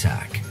for the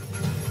attack.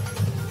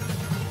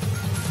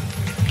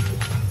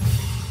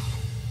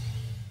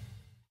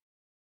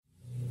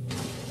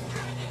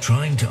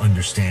 Trying to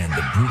understand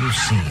the brutal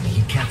scene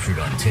he captured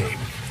on tape,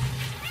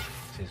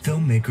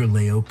 filmmaker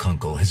Leo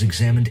Kunkel has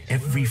examined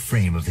every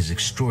frame of his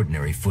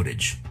extraordinary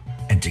footage,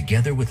 and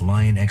together with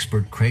lion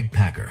expert Craig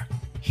Packer,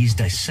 he's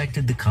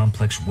dissected the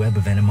complex web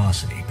of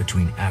animosity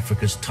between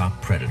Africa's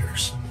top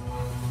predators.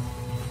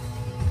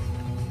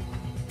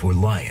 For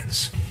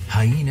lions,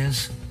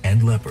 hyenas,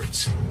 and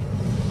leopards,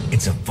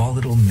 it's a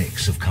volatile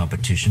mix of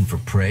competition for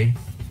prey,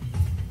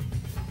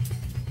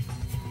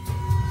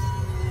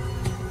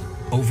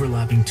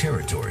 overlapping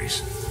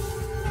territories,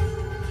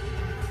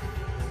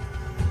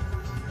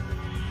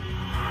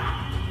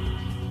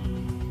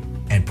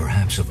 and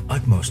perhaps of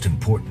utmost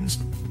importance,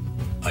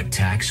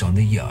 attacks on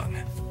the young.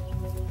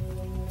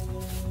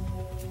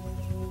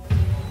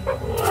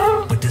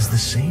 But does the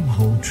same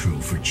hold true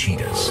for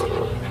cheetahs?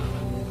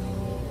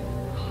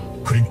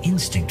 Could an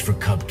instinct for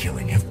cub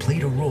killing have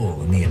played a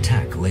role in the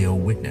attack Leo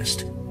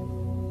witnessed,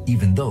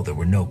 even though there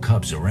were no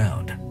cubs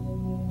around?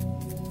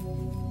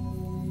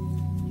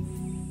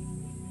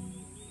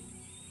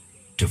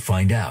 To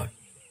find out,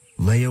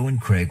 Leo and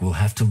Craig will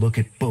have to look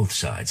at both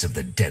sides of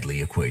the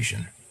deadly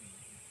equation.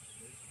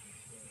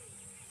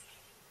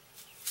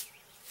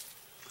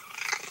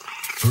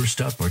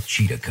 First up are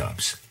cheetah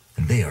cubs,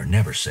 and they are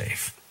never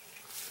safe.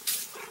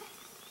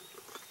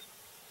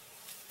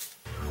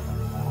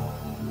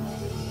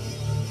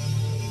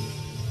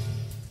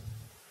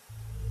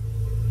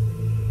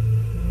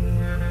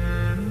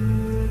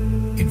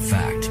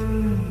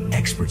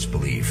 Experts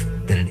believe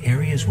that in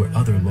areas where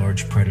other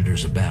large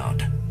predators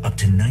abound, up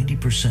to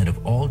 90%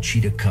 of all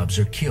cheetah cubs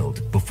are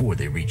killed before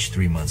they reach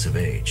 3 months of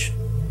age.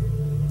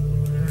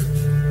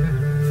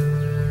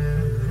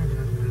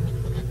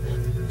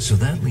 So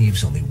that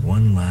leaves only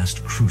one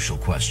last crucial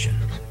question.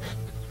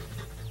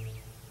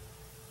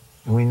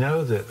 We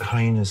know that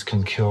hyenas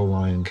can kill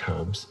lion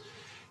cubs,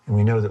 and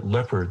we know that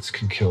leopards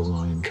can kill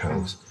lion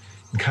cubs.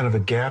 And kind of a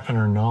gap in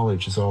our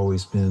knowledge has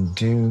always been,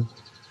 do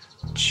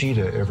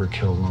cheetah ever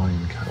kill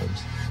lion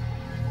cubs?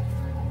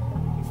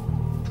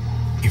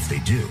 If they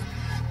do,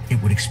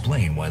 it would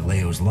explain why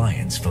Leo's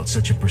lions felt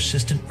such a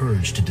persistent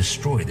urge to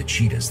destroy the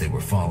cheetahs they were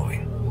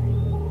following.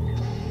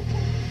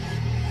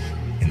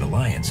 In the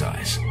lion's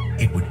eyes,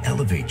 it would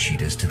elevate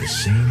cheetahs to the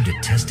same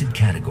detested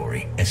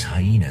category as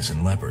hyenas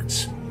and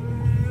leopards.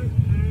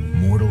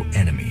 Mortal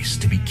enemies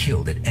to be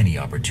killed at any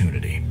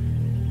opportunity.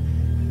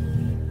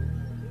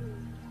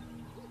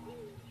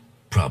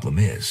 Problem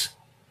is,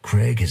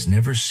 Craig has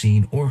never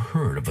seen or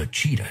heard of a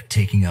cheetah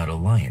taking out a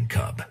lion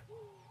cub.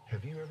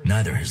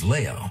 Neither has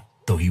Leo,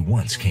 though he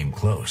once came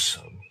close.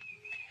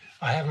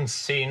 I haven't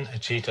seen a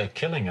cheetah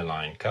killing a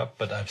lion cub,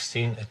 but I've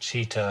seen a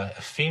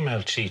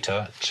female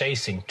cheetah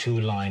chasing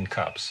 2 lion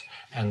cubs.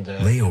 And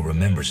Leo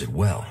remembers it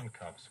well.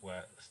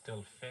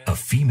 A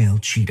female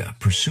cheetah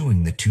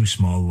pursuing the 2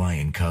 small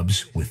lion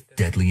cubs with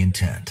deadly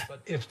intent.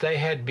 But if they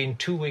had been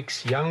 2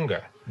 weeks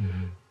younger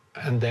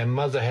and their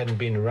mother hadn't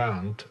been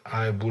around,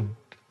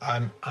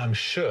 I'm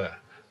sure,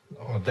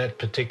 or that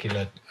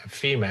particular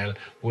female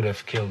would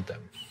have killed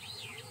them.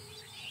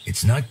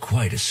 It's not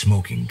quite a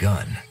smoking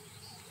gun,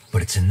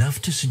 but it's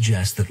enough to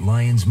suggest that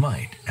lions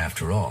might,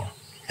 after all,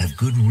 have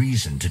good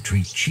reason to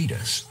treat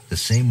cheetahs the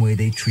same way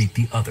they treat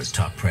the other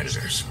top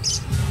predators.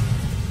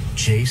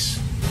 Chase,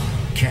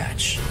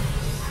 catch,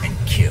 and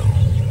kill.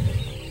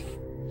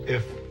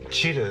 If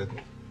cheetah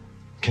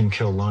can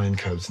kill lion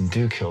cubs and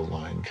do kill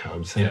lion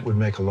cubs, then it would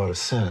make a lot of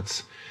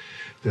sense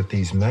that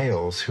these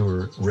males who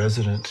are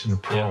resident in a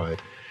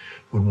pride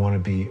would want to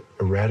be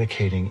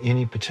eradicating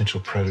any potential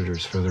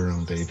predators for their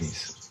own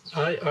babies.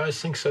 I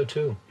think so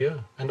too, yeah.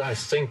 And I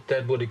think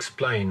that would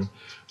explain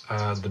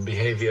the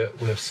behavior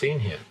we have seen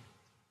here.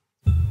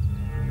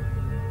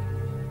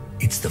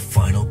 It's the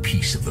final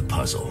piece of the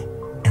puzzle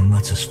and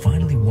lets us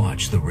finally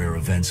watch the rare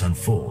events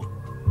unfold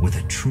with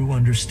a true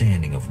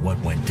understanding of what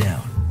went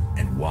down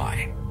and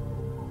why.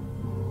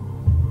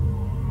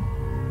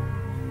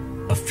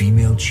 A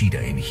female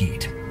cheetah in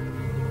heat,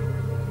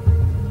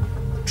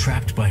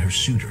 trapped by her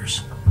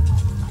suitors,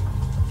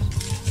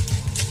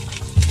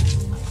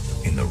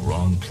 in the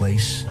wrong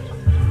place,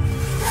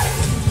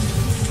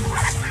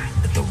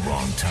 at the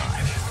wrong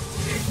time.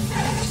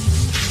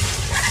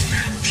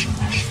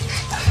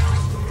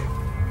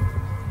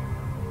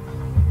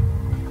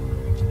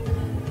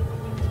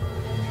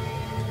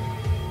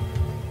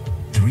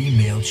 Three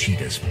male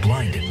cheetahs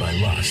blinded by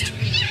lust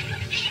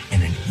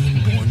and an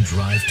inborn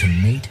drive to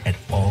mate at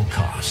all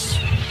costs.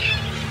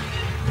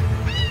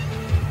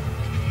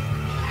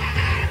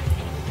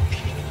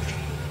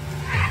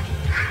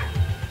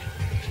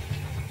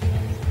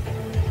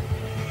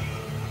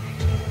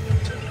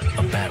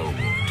 A battle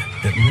wound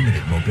that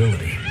limited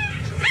mobility.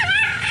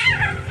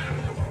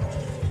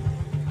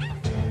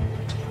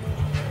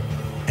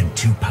 And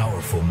 2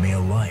 powerful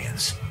male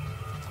lions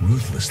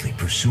ruthlessly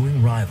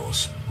pursuing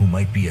rivals who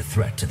might be a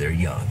threat to their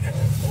young.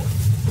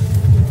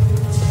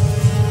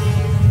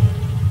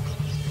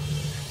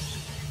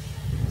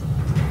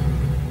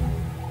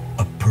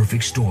 A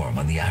perfect storm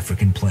on the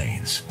African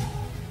plains,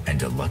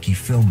 and a lucky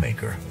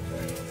filmmaker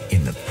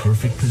in the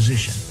perfect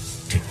position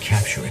to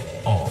capture it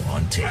all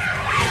on tape.